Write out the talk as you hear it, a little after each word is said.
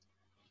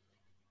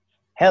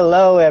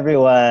Hello,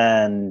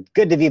 everyone.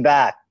 Good to be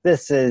back.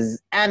 This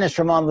is Anish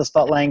from On the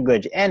Spot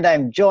Language, and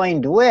I'm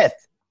joined with.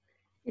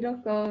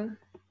 Hiroko.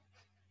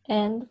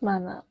 And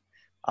Mana.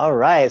 All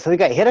right, so we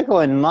got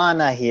Hiroko and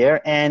Mana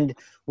here, and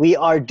we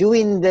are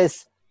doing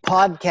this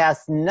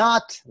podcast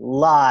not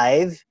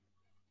live,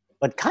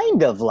 but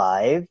kind of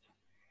live,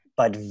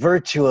 but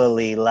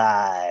virtually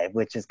live,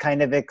 which is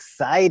kind of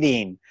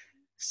exciting.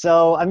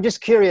 So I'm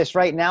just curious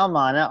right now,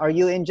 Mana, are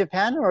you in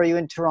Japan or are you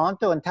in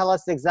Toronto? And tell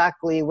us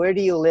exactly, where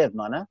do you live,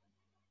 Mana?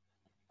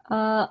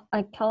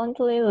 I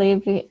currently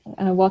live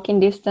walking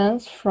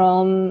distance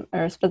from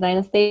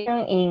Spadina Station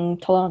in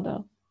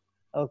Toronto.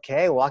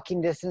 Okay,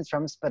 walking distance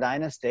from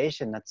Spadina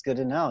Station. That's good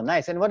to know.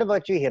 Nice. And what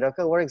about you,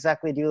 Hiroko? Where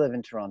exactly do you live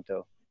in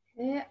Toronto?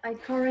 I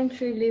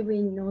currently live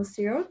in North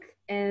York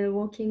and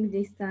walking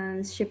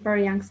distance Shepherd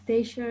Young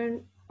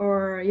Station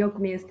or York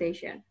Mill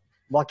Station.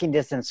 Walking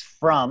distance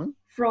from?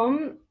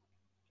 From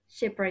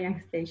Shepherd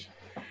Young Station.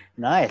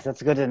 Nice.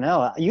 That's good to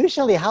know.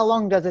 Usually, how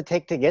long does it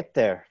take to get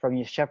there from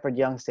your Shepherd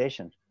Young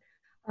Station?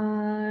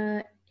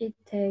 It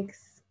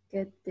takes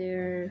get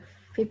there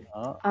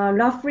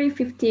roughly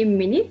 15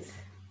 minutes.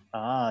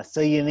 So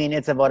you mean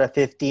it's about a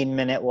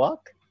 15-minute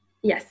walk?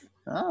 Yes.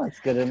 Oh, it's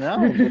good to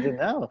know. Good to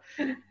know.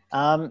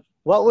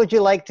 What would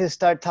you like to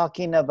start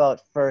talking about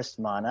first,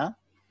 Mana?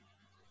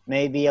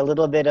 Maybe a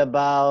little bit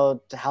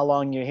about how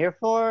long you're here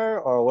for,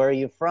 or where are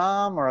you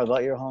from, or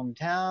about your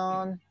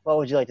hometown? What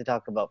would you like to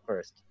talk about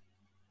first?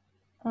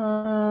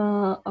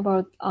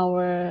 About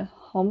our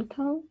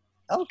hometown.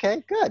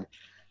 Okay, good.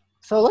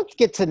 So let's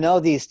get to know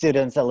these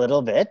students a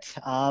little bit.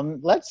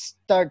 Let's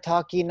start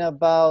talking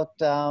about,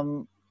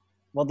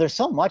 well, there's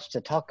so much to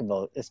talk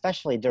about,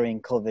 especially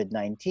during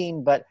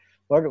COVID-19, but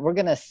we're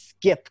going to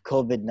skip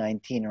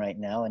COVID-19 right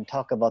now and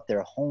talk about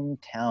their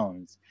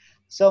hometowns.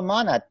 So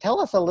Mana, tell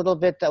us a little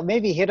bit,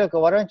 maybe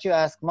Hiroko, why don't you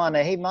ask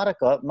Mana, hey Mana,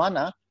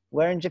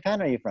 where in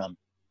Japan are you from?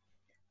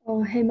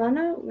 Oh, hey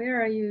Mana,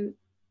 where are you?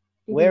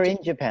 Where in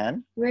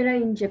Japan? Where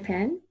in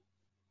Japan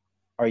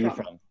Are you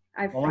from?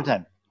 One more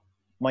time.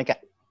 Moika.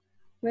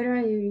 Where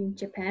are you in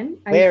Japan?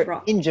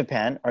 Where in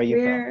Japan are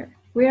you from?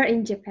 Where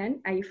in Japan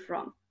are you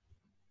from?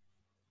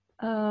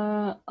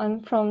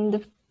 I'm from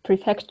the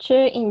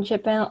prefecture in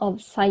Japan of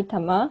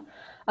Saitama,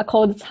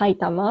 called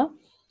Saitama.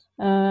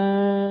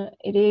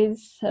 It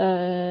is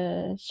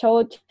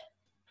short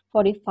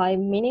 45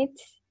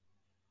 minutes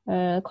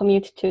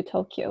commute to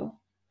Tokyo.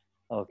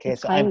 Okay,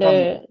 so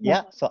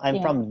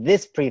I'm from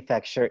this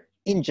prefecture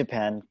in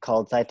Japan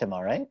called Saitama,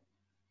 right?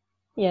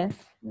 Yes.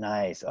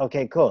 Nice.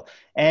 Okay, cool.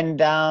 And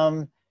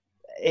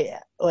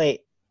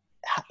wait,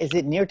 is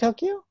it near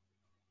Tokyo?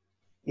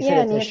 You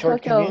said it's a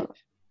short commute?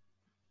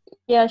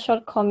 Yeah,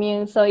 short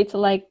commute. So it's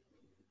like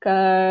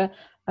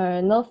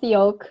North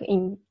York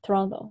in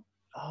Toronto.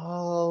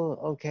 Oh,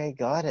 okay,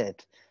 got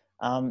it.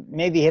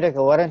 Maybe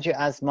Hiroko, why don't you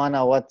ask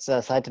Mana what's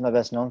Saitama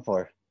best known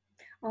for?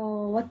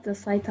 Oh, what's the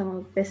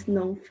Saitama best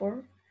known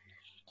for?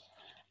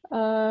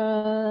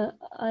 I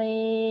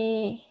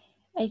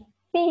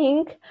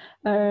think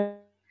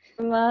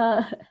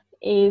Saitama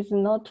is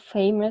not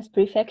famous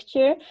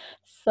prefecture.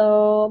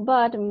 So,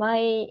 but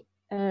my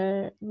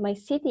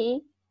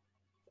city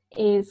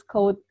is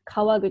called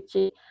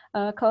Kawaguchi.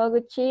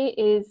 Kawaguchi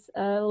is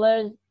a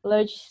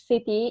large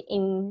city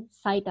in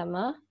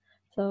Saitama.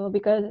 So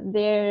because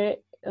there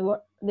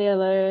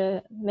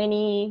were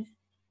many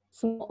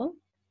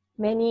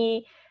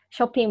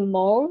shopping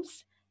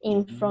malls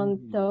in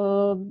front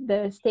of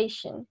the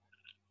station.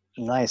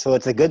 Nice. So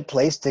it's a good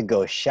place to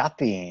go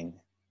shopping.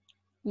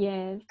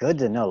 Yes. Good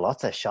to know.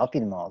 Lots of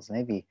shopping malls.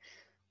 Maybe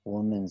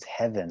woman's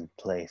heaven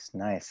place.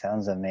 Nice.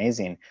 Sounds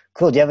amazing.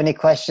 Cool. Do you have any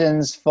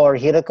questions for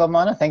Hiroko,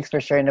 Mana? Thanks for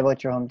sharing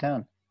about your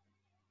hometown.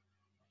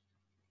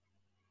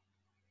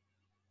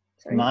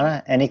 Sorry.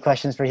 Mana, any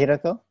questions for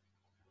Hiroko?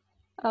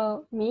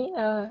 Oh, me?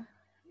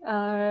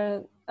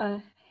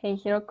 Hey,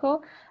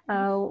 Hiroko.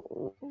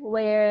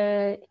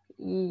 Where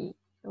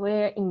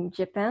in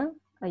Japan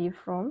are you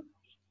from?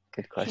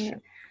 Good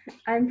question.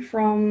 I'm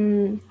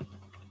from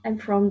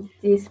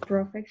this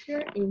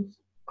prefecture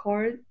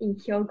called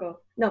Hyogo.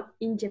 No,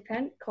 in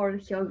Japan called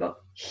Hyogo.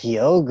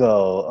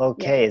 Hyogo.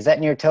 Okay. Yeah. Is that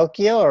near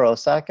Tokyo or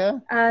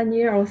Osaka?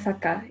 Near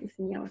Osaka. It's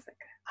near Osaka.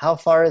 How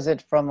far is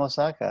it from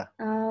Osaka?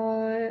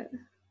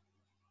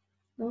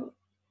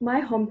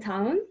 My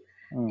hometown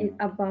is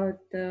about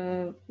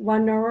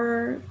 1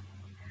 hour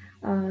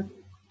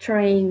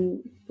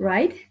train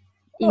ride.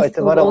 Oh, it's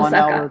about a 1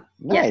 hour.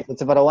 Nice. Yeah.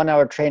 It's about a 1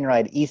 hour train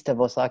ride east of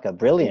Osaka.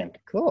 Brilliant.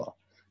 Yeah. Cool.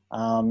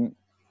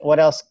 What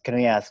else can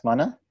we ask,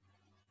 Mana?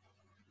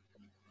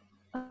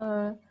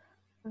 What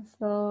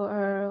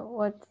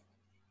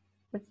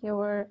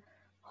your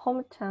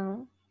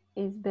hometown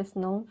is best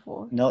known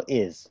for? No,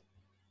 is.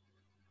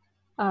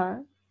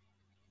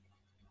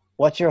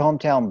 What's your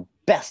hometown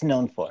best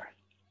known for?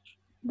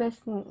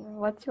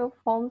 What's your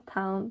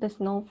hometown best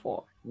known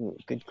for? Ooh,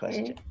 good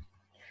question. Okay.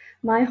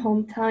 My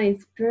hometown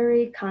is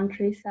very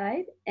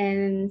countryside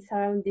and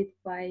surrounded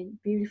by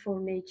beautiful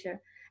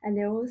nature.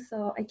 And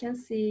also I can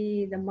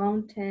see the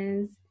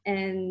mountains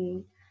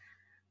and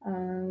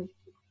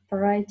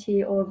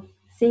variety of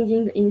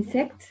singing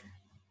insects.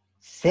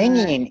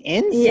 Singing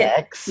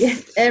insects?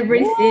 Yes,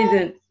 every What?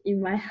 season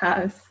in my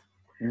house.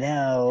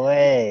 No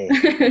way.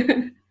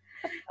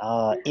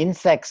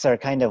 Insects are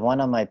kind of one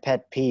of my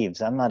pet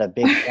peeves. I'm not a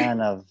big fan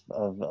of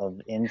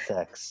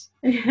insects.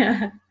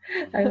 Yeah.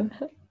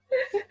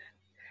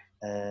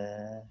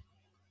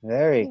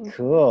 Very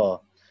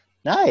cool.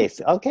 Nice.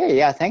 Okay.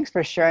 Yeah. Thanks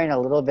for sharing a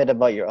little bit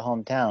about your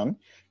hometown.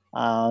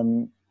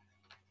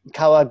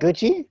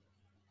 Kawaguchi?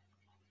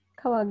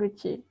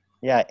 Kawaguchi.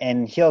 Yeah.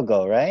 And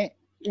Hyogo, right?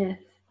 Yes.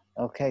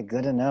 Okay.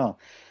 Good to know.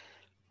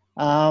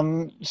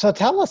 So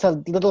tell us a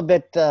little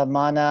bit,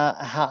 Mana,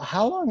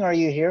 how long are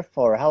you here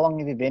for? How long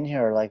have you been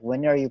here? Like,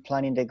 when are you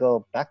planning to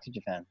go back to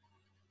Japan?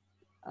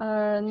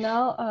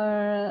 Now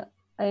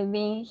I've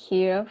been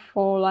here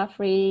for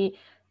roughly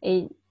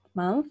 8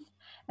 months,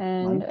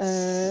 and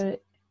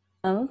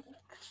months.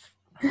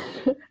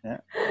 Yeah.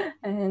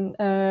 And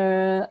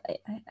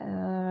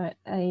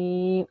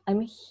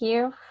I'm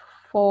here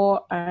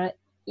for a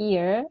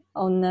year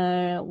on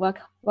a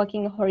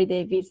working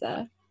holiday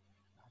visa.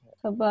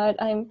 So,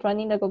 but I'm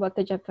planning to go back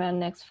to Japan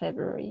next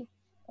February.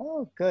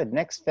 Oh, good.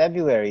 Next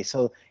February.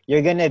 So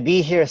you're gonna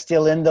be here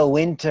still in the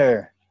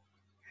winter.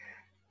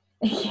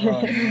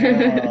 Oh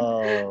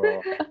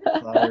no.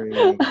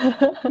 Sorry.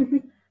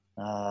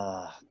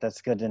 That's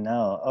good to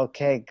know.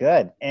 Okay,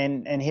 good.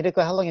 And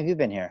Hideko, how long have you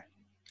been here?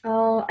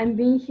 I've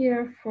been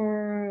here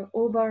for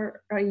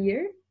over a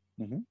year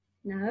Mhm.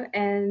 now,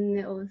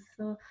 and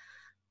also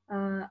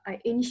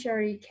I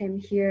initially came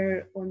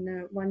here on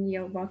a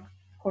 1-year work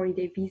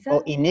holiday visa.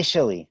 Oh,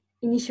 initially.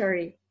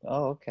 Initially,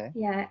 Oh, okay.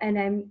 yeah, and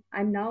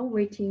I'm now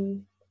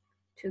waiting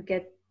to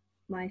get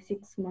my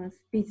 6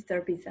 months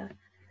visitor visa.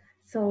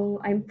 So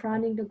I'm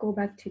planning to go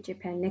back to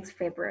Japan next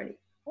February.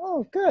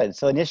 Oh, good.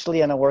 So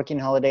initially on a working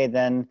holiday,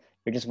 then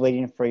you're just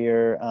waiting for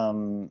your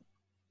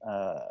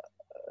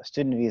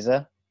student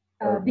visa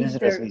or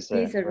visitor's visa,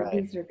 right?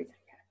 Visitor visa.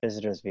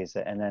 Visitor's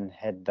visa, and then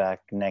head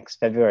back next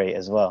February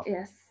as well.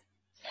 Yes.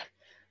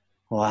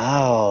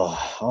 Wow.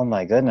 Oh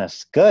my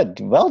goodness. Good.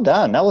 Well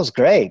done. That was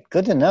great.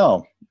 Good to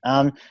know.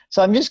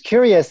 So I'm just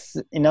curious,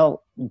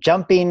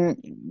 jumping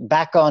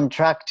back on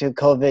track to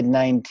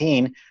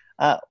COVID-19,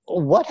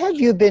 what have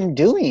you been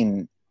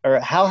doing, or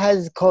how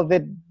has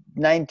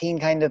COVID-19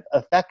 kind of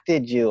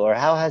affected you, or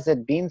how has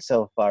it been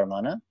so far,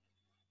 Mana?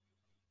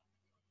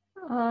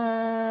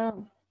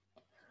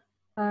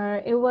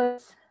 It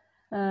was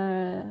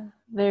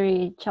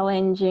very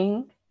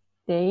challenging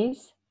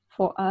days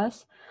for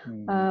us,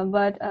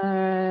 but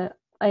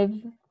I've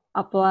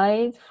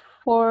applied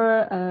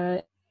for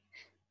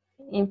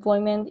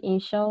employment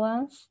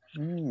insurance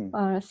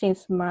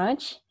since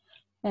March,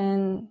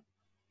 and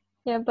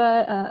yeah,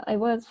 but I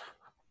was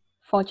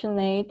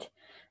fortunate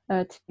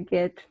to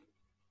get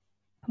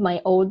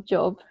my old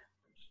job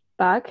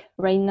back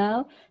right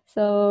now.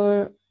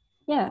 So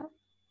yeah,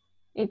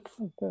 it's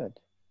good.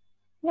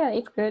 Yeah,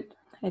 it's good,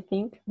 I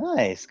think.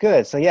 Nice,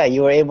 good. So yeah,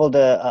 you were able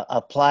to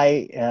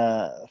apply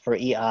for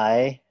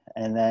EI,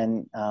 and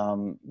then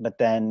but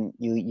then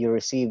you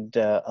received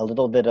a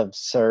little bit of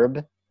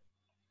CERB,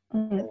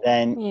 and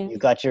then you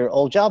got your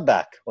old job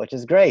back, which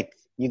is great.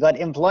 You got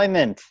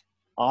employment.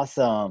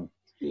 Awesome.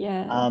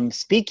 Yeah.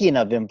 Speaking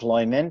of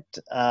employment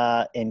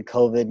in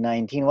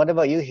COVID-19, what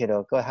about you,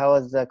 Hiroko? How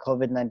has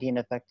COVID-19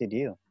 affected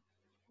you?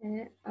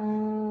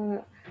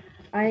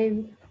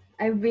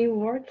 I've been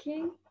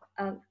working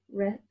at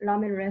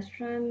ramen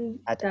restaurant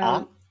at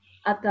the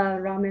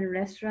ramen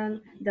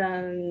restaurant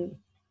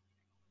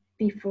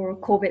before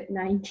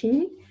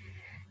COVID-19,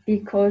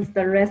 because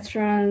the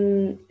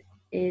restaurant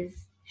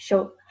is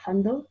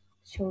short-handed.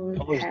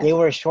 They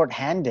were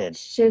short-handed.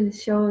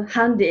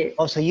 Short-handed.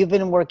 Oh, so you've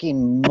been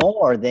working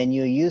more than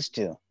you used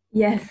to?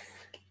 Yes.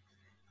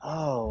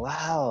 Oh,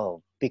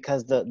 wow.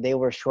 Because they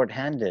were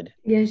short-handed.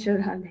 Yeah,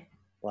 short-handed.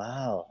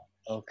 Wow.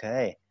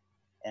 Okay.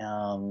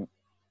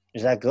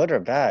 Is that good or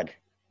bad?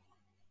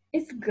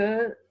 It's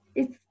good.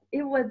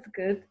 It was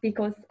good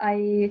because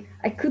I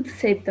could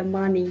save the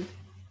money.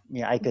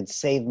 Yeah, I could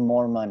save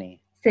more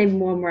money. Save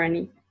more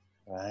money.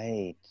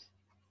 Right.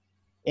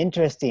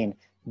 Interesting.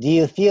 Do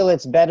you feel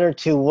it's better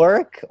to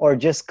work or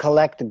just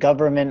collect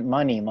government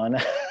money,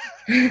 Mana?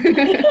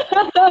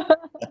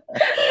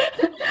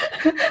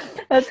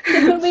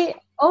 To be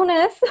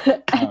honest,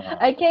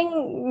 I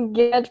can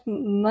get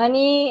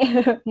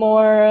money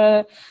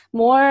more.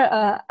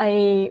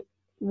 I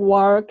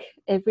work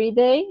every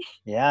day.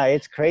 Yeah,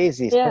 it's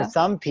crazy. Yeah. For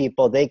some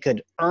people, they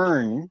could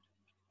earn.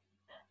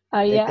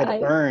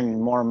 Earn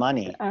more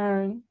money.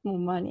 Earn more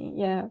money.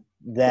 Yeah.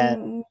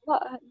 Then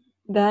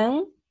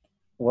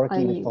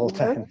working full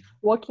time.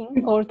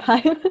 Working all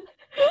time.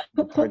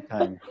 Part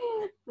time.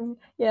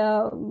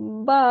 Yeah,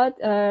 but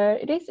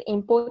it is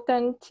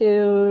important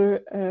to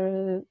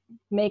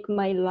make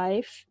my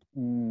life.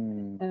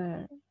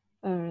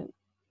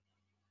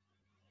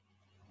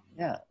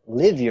 Yeah,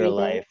 live your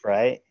life,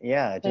 right?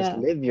 Yeah, just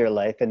live your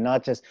life, and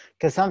not just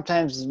because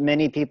sometimes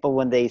many people,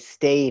 when they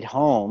stayed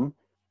home,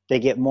 they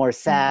get more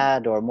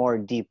sad or more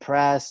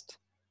depressed,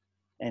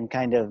 and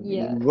kind of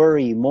you Yeah.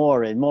 worry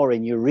more and more,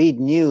 and you read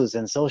news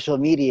and social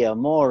media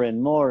more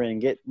and more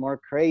and get more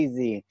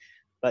crazy.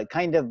 But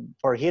kind of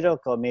for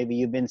Hiroko, maybe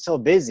you've been so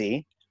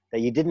busy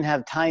that you didn't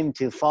have time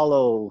to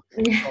follow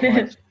so Yeah.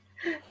 much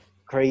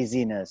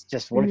craziness,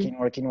 just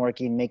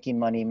working, making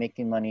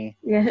money.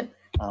 Yeah.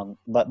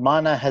 But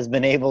Mana has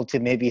been able to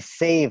maybe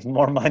save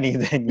more money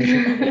than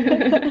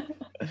you.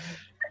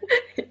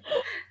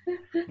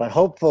 But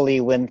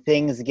hopefully when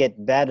things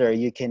get better,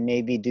 you can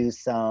maybe do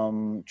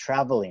some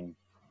traveling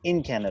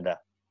in Canada,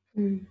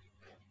 Mm.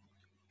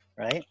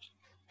 right?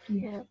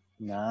 Yeah.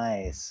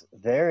 Nice.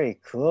 Very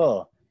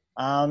cool.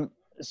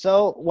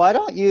 So why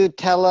don't you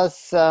tell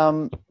us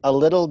a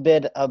little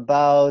bit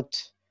about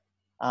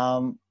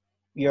um,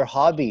 your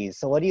hobbies?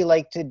 So what do you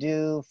like to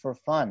do for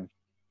fun,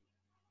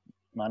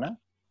 Mana?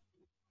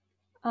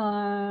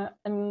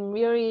 I'm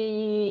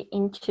really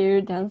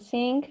into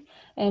dancing,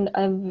 and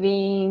I've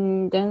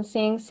been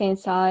dancing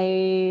since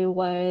I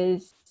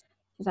was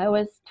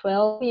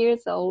 12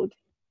 years old.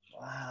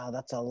 Wow,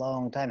 that's a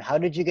long time. How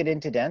did you get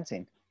into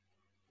dancing?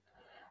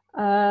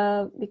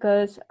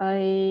 Because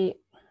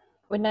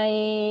when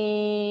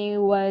I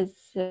was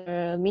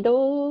a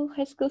middle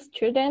high school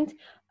student,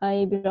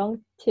 I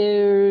belonged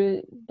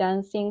to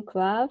dancing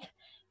club,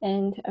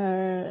 and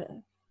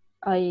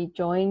I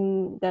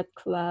joined that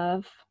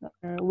club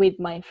with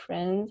my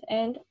friends,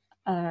 and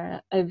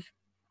I've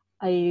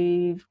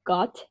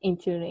got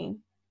into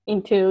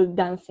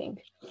dancing.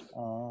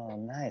 Oh,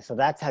 nice. So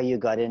that's how you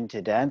got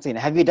into dancing.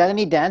 Have you done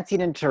any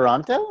dancing in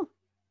Toronto?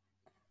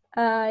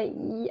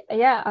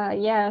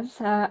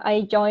 Yes.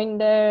 I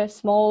joined a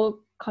small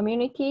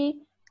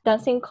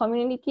dancing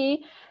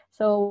community,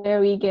 so where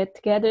we get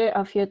together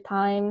a few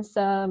times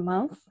a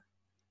month.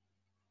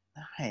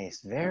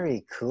 Nice.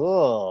 Very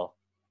cool.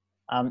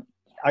 Um,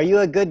 are you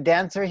a good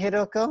dancer,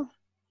 Hiroko?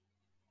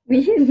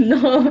 Me?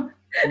 No.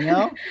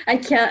 No? I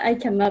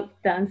cannot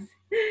dance.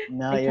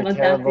 No, I you're cannot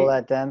dance terrible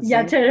it. at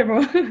Yeah, dancing?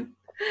 terrible.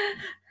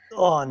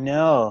 Oh,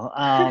 no.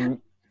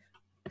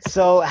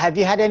 So have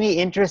you had any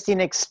interesting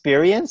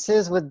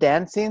experiences with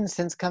dancing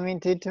since coming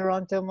to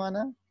Toronto,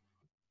 Mana?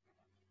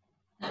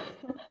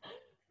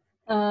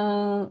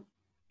 uh,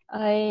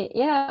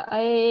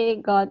 I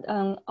got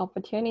an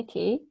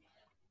opportunity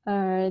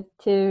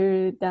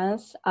to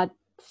dance at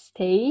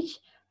stage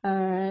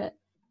at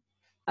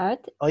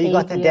Oh, you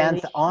got to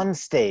dance Asialish. on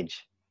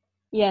stage.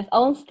 Yes,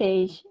 on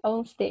stage.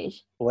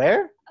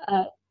 Where?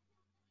 Uh,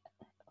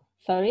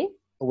 Sorry,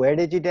 Where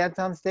did you dance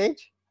on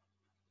stage?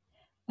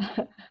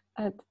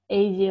 at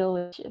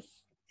Asialicious.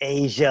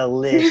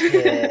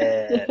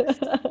 Asialicious.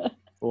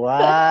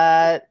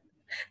 What?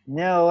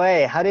 No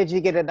way. How did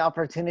you get an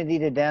opportunity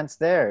to dance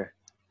there?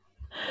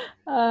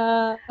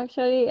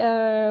 Actually,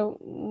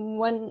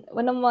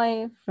 one of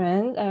my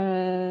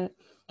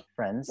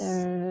Friends.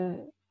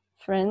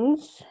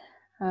 friends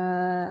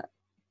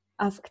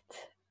asked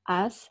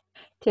us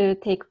to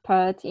take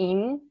part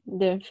in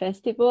the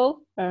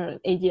festival,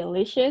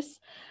 Asialicious,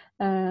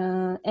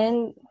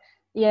 and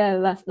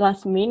yeah,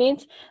 last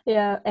minute,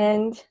 yeah,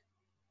 and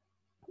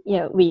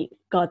yeah, we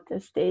got the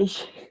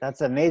stage.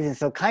 That's amazing.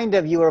 So kind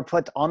of you were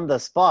put on the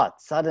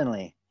spot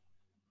suddenly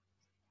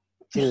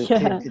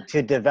Yeah.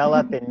 to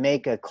develop and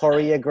make a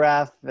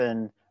choreograph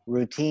and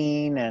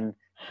routine and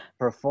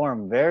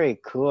perform. Very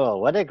cool.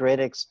 What a great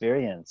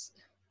experience.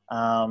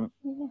 Um,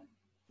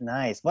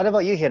 nice. What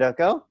about you,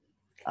 Hiroko?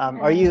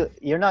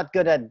 You're not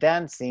good at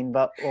dancing,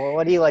 but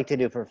what do you like to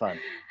do for fun?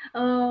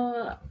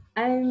 uh,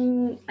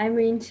 I'm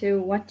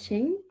into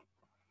watching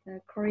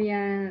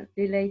Korean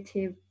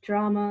related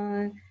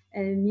drama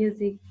and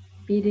music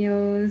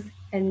videos,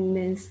 and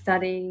then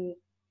studying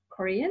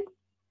Korean,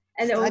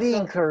 and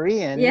Studying also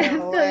Korean? yeah,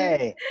 No studying,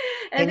 way.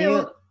 and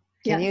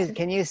yes,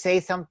 Can you say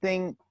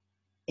something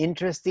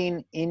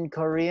interesting in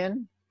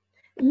Korean?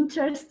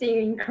 interesting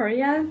in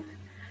Korean.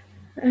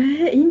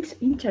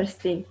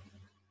 Interesting.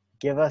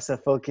 Give us a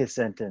focus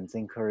sentence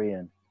in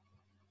Korean.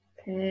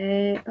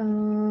 대,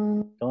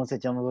 Don't say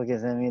잘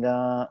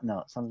먹겠습니다.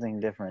 No, something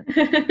different.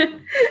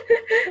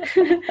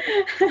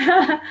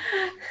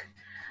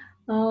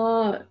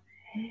 uh,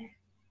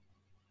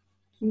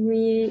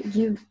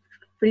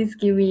 please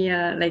give me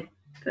like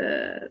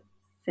the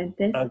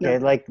sentence. Okay,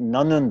 No. like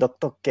너는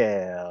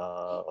똑똑해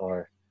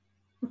or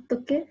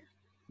어떻게?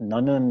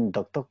 너는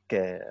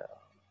똑똑해.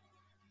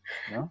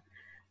 No?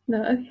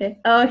 No, okay.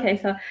 Oh, okay,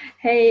 so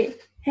hey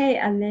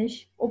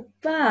Anish,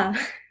 오빠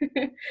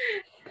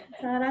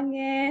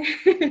사랑해.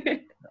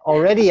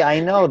 Already I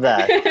know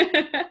that.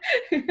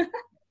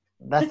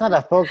 That's not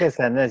a focus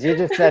sentence. You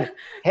just said,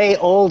 "Hey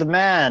old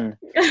man,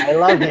 I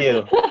love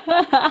you."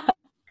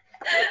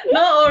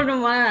 No, old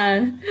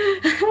man.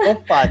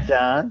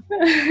 오빠-chan.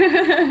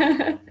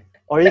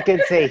 Or you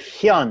could say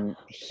hyun,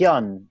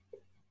 Hyun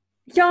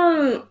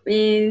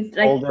means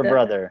like older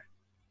brother.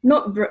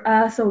 not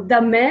so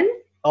the man.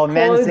 Oh,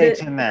 men say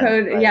to men.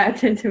 Right. Yeah,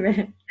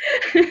 gentleman.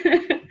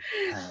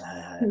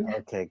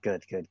 Okay,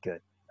 good.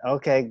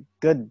 Okay,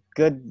 good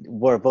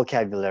word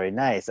vocabulary.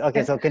 Nice.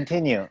 Okay, so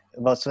continue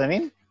about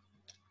swimming.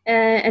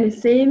 And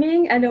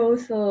swimming, and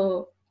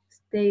also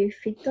stay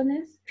stay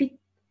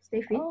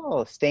fit,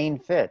 Oh, staying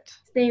fit.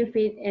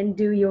 and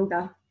do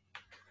yoga.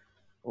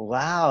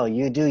 Wow,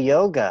 you do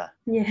yoga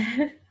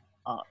Yeah.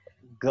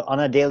 on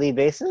a daily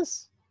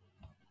basis?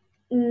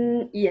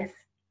 Yes.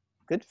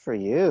 Good for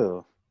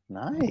you.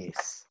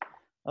 Nice.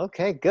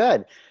 Okay,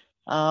 good.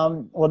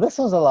 Well, this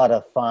was a lot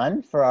of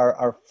fun for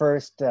our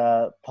first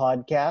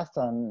podcast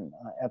on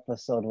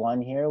episode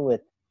 1 here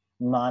with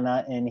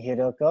Mana and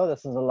Hiroko.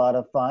 This was a lot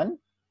of fun.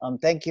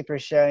 Thank you for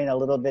sharing a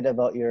little bit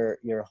about your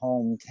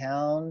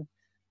hometown.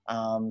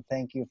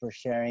 Thank you for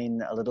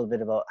sharing a little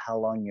bit about how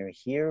long you're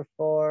here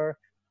for.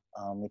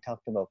 We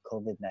talked about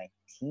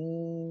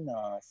COVID-19,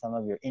 some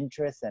of your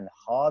interests and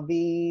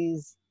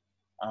hobbies.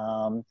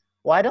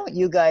 Why don't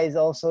you guys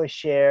also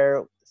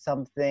share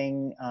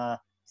something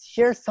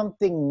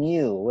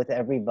new with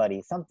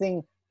everybody?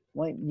 Something,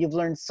 when you've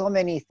learned so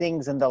many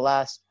things in the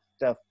last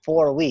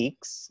 4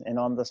 weeks in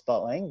On the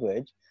Spot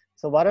Language.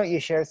 So why don't you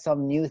share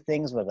some new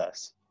things with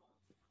us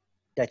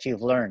that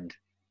you've learned?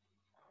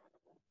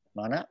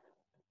 Mana?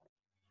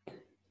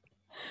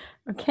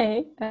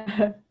 Okay.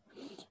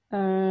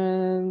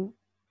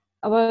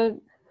 Our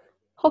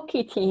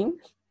hockey team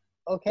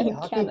Okay, in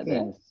hockey Canada.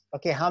 teams.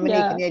 Okay, how many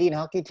Yeah. Canadian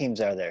hockey teams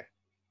are there?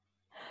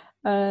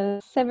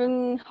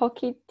 7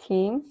 hockey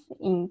teams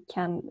in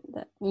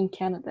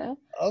Canada.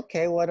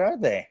 Okay, what are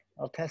they?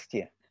 I'll test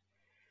you.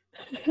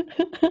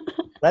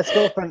 Let's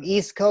go from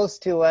East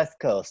Coast to West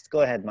Coast.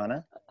 Go ahead,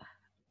 Mana.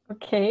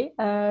 Okay.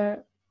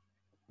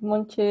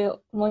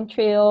 Montreal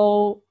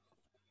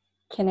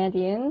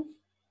Canadiens,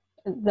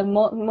 the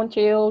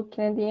Montreal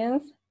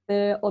Canadiens,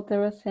 the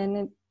Ottawa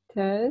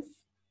Senators,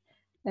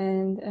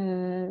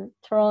 and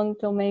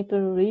Toronto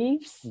Maple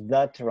Leafs.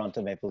 The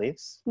Toronto Maple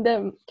Leafs.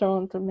 The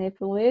Toronto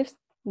Maple Leafs,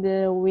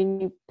 the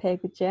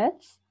Winnipeg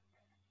Jets,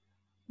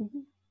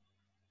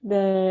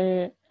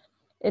 the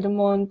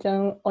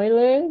Edmonton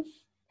Oilers.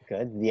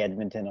 Good. The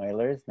Edmonton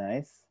Oilers.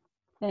 Nice.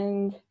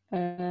 And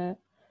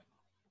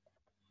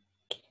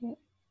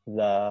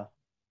The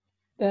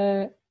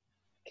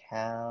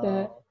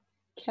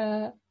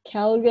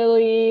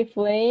Calgary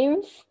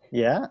Flames.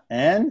 Yeah,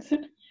 and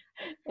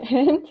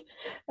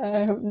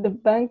the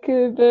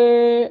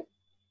Vancouver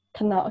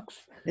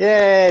Canucks.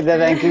 Yay, the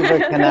Vancouver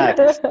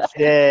Canucks.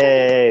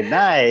 Yay,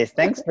 nice.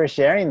 Thanks for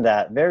sharing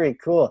that. Very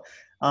cool.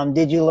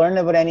 Did you learn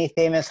about any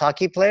famous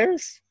hockey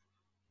players?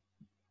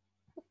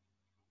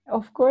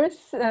 Of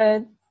course,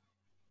 Tim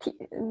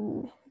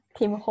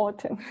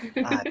Horton.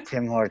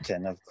 Tim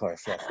Horton, of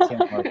course. Yes,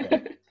 Tim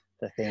Horton,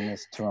 the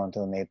famous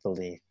Toronto Maple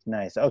Leaf.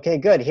 Nice. Okay,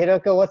 good.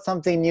 Hiroko, what's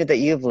something new that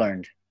you've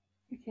learned?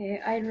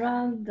 Okay, I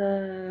learned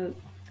the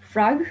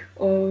flag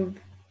of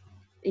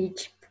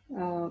each.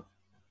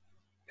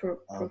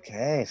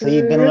 Okay, so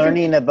you've been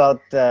learning about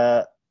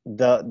the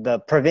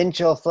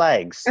provincial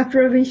flags.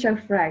 Provincial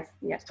flags.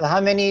 Yeah. So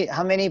how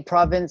many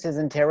provinces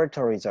and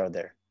territories are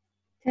there?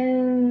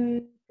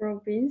 10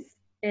 provinces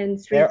and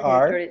 3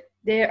 territories.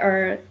 There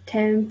are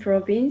 10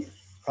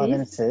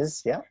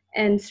 provinces. Yeah.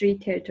 And 3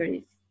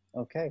 territories.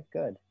 Okay,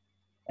 good.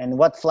 And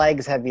what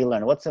flags have you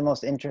learned? What's the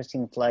most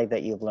interesting flag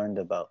that you've learned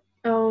about?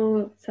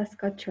 Oh,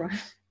 Saskatchewan.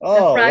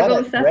 Oh, the flag what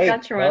of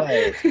Saskatchewan.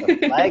 Great choice.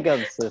 The flag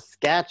of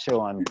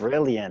Saskatchewan.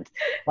 Brilliant.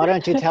 Why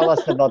don't you tell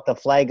us about the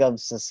flag of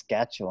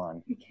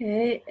Saskatchewan?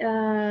 Okay.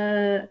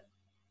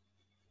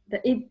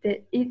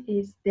 It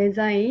is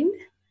designed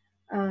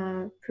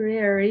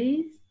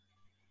prairies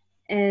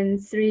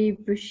and 3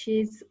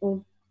 bushels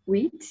of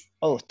wheat.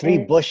 Oh,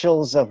 3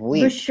 bushels of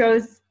wheat.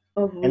 Bushels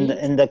of wheat.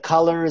 And the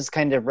colors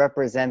kind of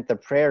represent the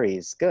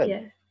prairies. Good.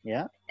 Yeah.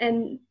 Yeah.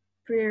 And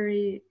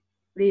prairie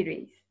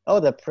lilies. Oh,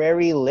 the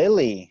prairie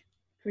lily.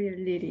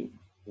 Prairie lily.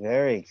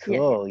 Very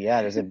cool.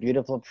 Yeah, there's a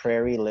beautiful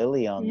prairie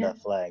lily on the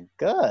flag.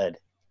 Good.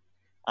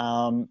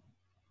 Well,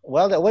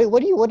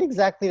 what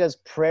exactly does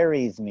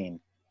prairies mean?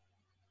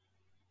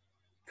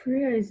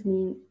 Prairies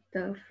mean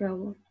the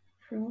flower.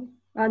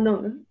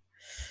 No.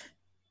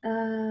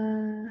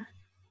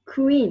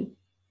 Queen.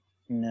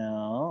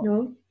 No.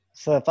 No.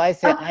 So if I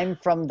say I'm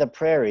from the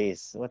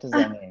prairies, what does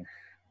that mean?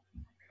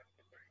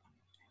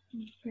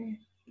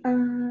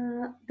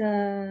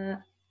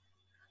 The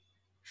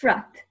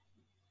flat.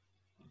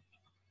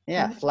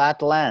 Yeah,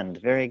 flat land.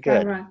 Very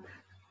good.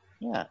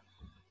 Yeah,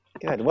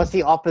 good. What's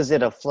the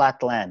opposite of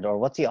flat land, or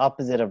what's the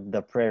opposite of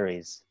the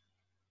prairies?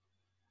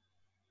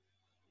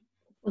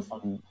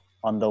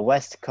 On the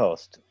west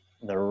coast,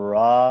 the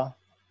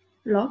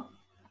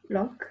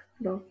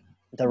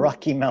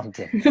Rocky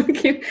Mountains.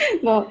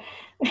 No.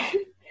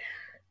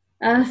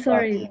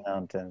 Sorry. Rocky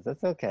Mountains.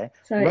 That's okay.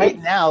 Sorry. Right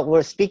now,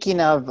 we're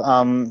speaking of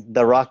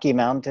the Rocky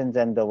Mountains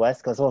and the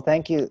West Coast. Well,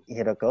 thank you,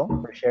 Hiroko,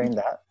 for sharing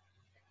that.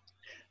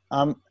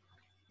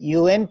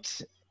 You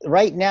went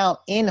right now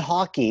in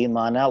hockey,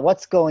 Mana.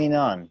 What's going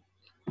on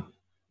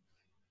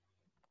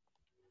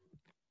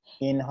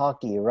in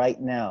hockey right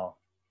now?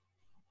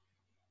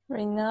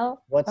 Right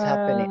now. What's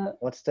happening?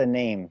 What's the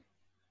name?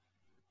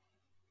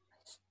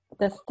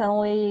 The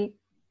Stanley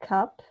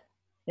Cup.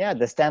 Yeah,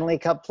 the Stanley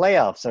Cup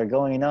playoffs are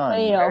going on.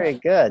 Very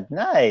good.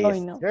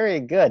 Nice. Very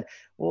good.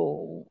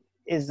 Well,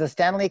 is the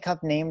Stanley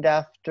Cup named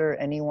after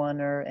anyone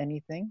or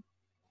anything?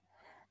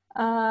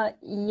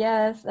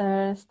 Yes,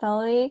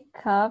 Stanley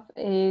Cup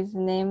is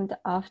named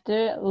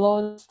after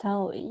Lord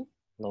Stanley.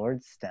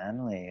 Lord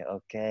Stanley.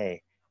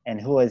 Okay. And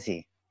who was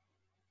he?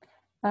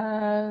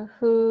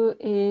 Who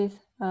is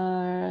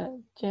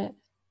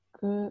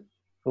who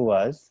Who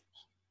was?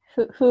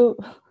 who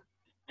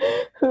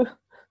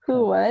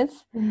who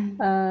was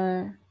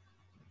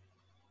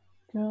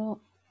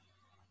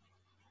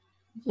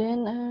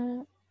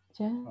Jen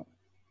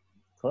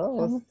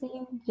Close.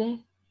 something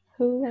Jen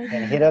who was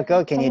And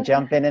Hiroko, can you someone-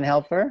 jump in and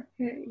help her?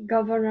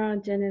 Governor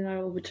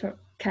General of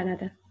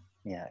Canada.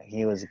 Yeah,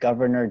 he was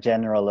Governor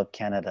General of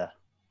Canada.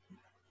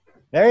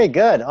 Very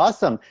good.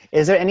 Awesome.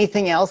 Is there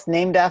anything else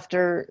named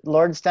after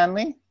Lord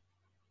Stanley?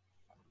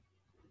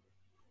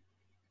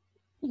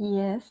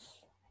 Yes.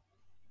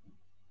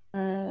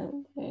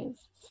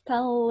 There's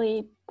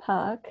Stanley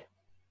Park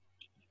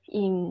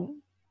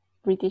in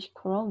British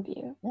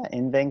Columbia. Yeah,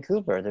 in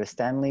Vancouver. There's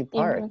Stanley In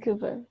Park.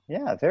 Vancouver.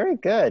 Yeah, very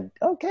good.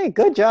 Okay,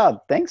 good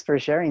job. Thanks for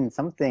sharing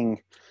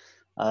something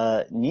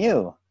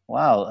new.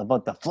 Wow,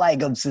 about the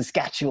flag of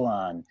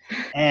Saskatchewan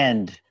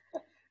and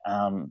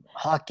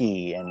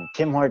hockey and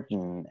Tim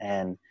Horton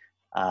and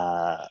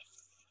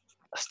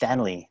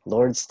Stanley,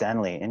 Lord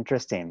Stanley.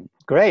 Interesting.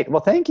 Great.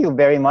 Well, thank you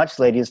very much,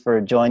 ladies,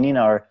 for joining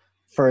our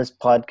first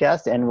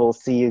podcast, and we'll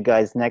see you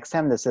guys next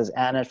time. This is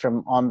Anna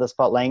from On the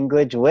Spot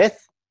Language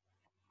with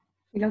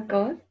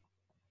Hiroko.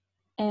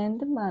 And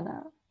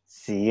Mana.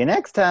 See you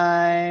next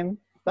time.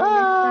 See you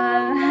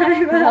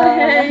next Bye. time.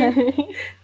 Bye. Bye.